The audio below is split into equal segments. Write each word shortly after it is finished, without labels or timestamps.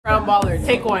baller.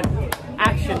 Take one.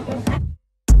 Action.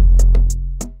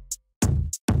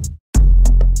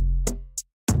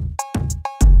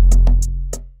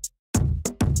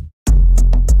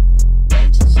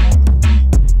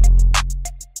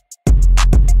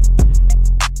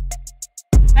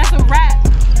 That's a wrap.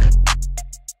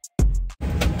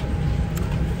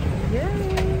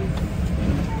 Yay.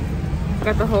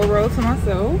 Got the whole row to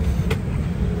myself.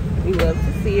 We love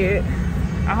to see it.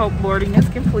 I hope boarding is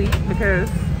complete because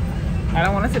I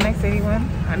don't want to sit next to anyone.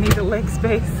 I need the leg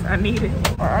space. I need it.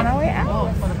 We're on our way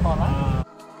out.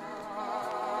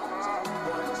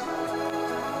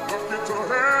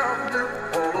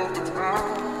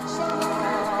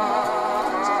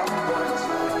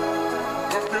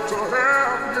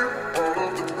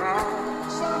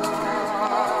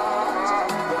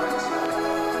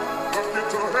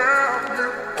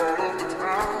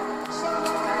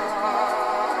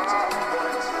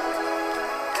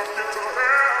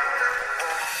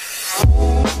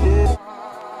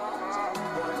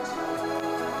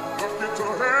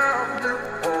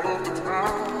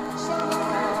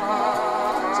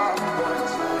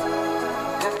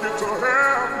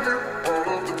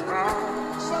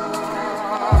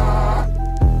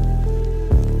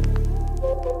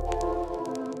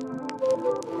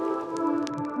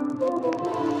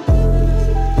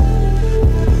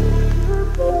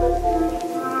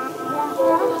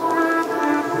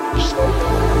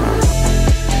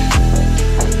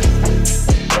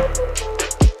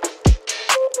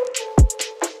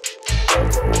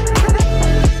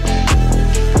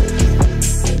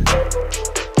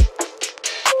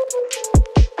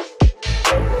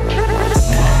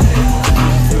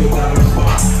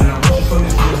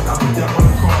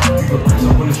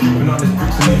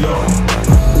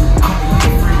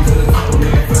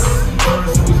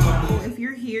 If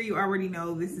you're here, you already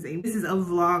know this is a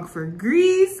vlog for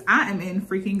Greece. I am in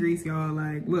freaking Greece, y'all.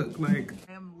 Like, look, like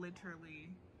I am literally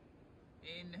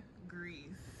in Greece.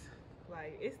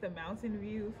 Like, it's the mountain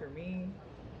view for me.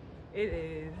 It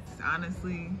is,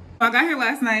 honestly. I got here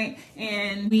last night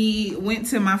and we went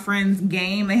to my friend's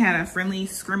game. They had a friendly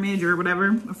scrimmage or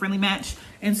whatever, a friendly match.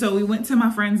 And so we went to my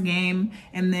friend's game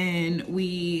and then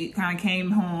we kind of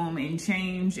came home and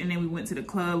changed, and then we went to the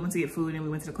club, went to get food, and we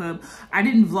went to the club. I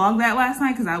didn't vlog that last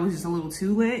night because I was just a little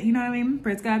too lit, you know what I mean?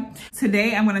 Praise God.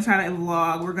 Today I'm gonna try to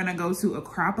vlog. We're gonna go to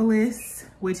Acropolis,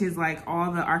 which is like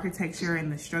all the architecture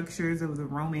and the structures of the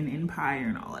Roman Empire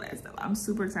and all of that stuff. I'm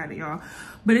super excited, y'all.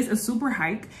 But it's a super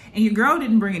hike, and your girl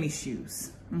didn't bring any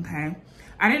shoes, okay?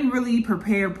 I didn't really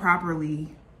prepare properly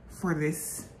for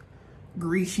this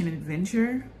Grecian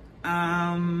adventure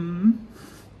at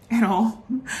all.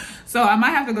 So I might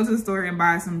have to go to the store and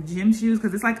buy some gym shoes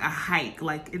because it's like a hike.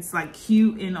 Like, it's like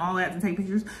cute and all that to take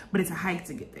pictures, but it's a hike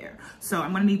to get there. So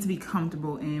I'm gonna need to be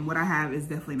comfortable, and what I have is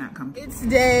definitely not comfortable. It's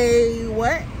day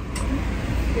what?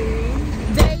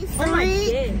 Day 3. Oh my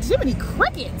God. Jiminy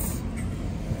crickets.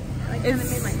 Like when I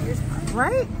made my ears pop.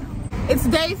 Right? It's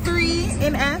day 3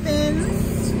 in Athens.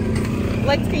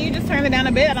 Like, can you just turn it down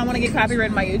a bit? I don't want to get copyrighted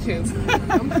on my YouTube.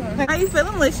 How you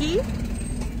feeling, Lishy?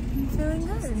 I'm feeling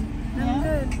good. I'm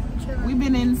good. Chilling. We've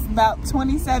been in about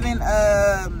 27,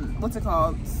 what's it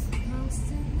called?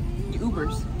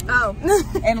 Ubers. Oh.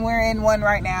 And we're in one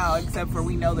right now, except for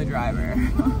we know the driver.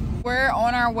 We're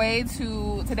on our way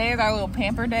to, today is our little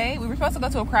pamper day. We were supposed to go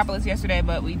to Acropolis yesterday,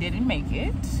 but we didn't make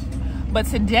it. But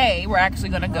today we're actually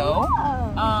gonna go.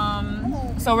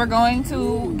 So we're going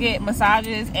to get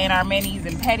massages and our manis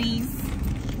and petties.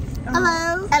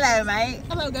 Hello. Hello, mate.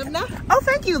 Hello, governor. Oh,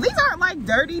 thank you. These aren't like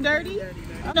dirty.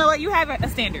 You know what? You have a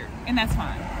standard, and that's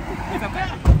fine. It's okay.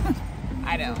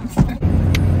 I don't.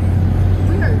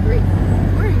 We are in Greece.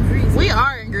 We're in Greece. We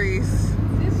are in Greece.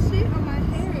 This shit on my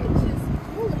hair is just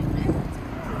pulling, man.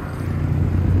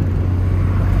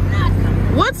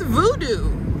 What's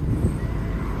voodoo?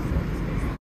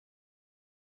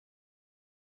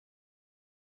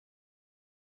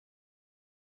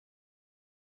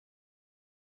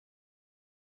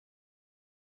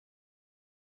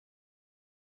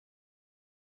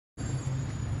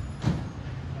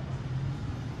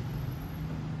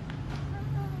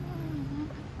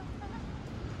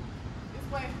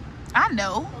 I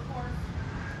know.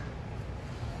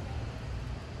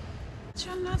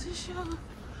 Try not to show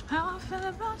how I feel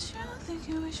about you.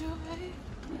 Thinking with your way.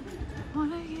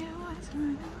 Wanna get away.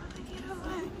 Wanna get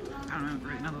away. I don't know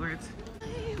really know the words. I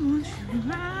want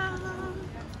you around,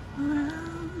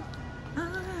 around,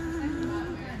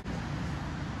 around.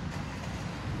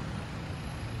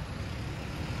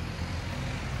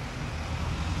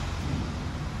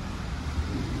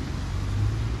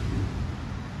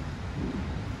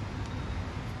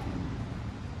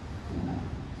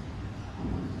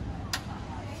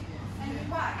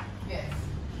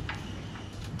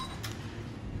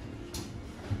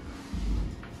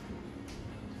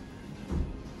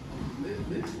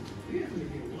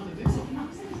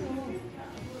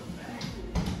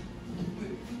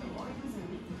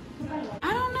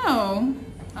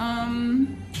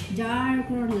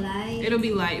 or light? It'll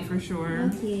be light for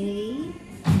sure. Okay.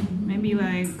 Maybe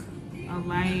like a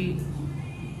light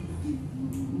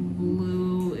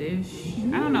bluish.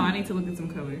 I don't know. I need to look at some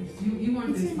colors. You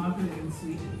want this popular and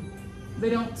sweet. They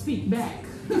don't speak back,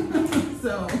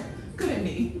 so couldn't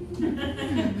be.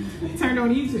 Turned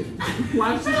on YouTube.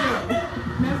 Watch the show.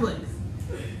 Netflix.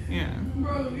 Yeah.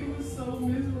 Bro, it was so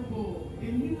miserable,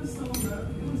 and he was so rough.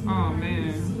 It was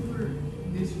man. super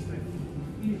disrespectful.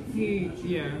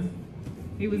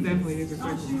 He was definitely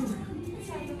disrespectful.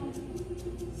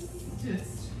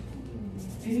 Just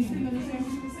anything understand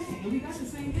what you were saying, and we got the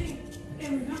same thing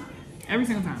every time. Every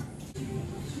single time.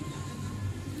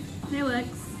 Hey Lex.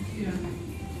 Yeah.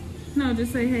 No,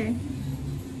 just say hey.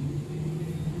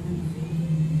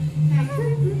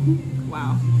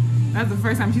 Wow. That's the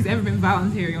first time she's ever been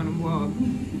voluntary on a vlog.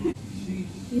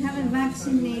 You haven't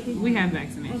vaccinated? We have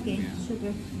vaccinations. Okay, yeah.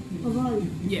 super. Of all?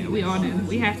 Yeah, we all do.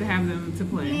 We have to have them to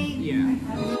play. Yeah.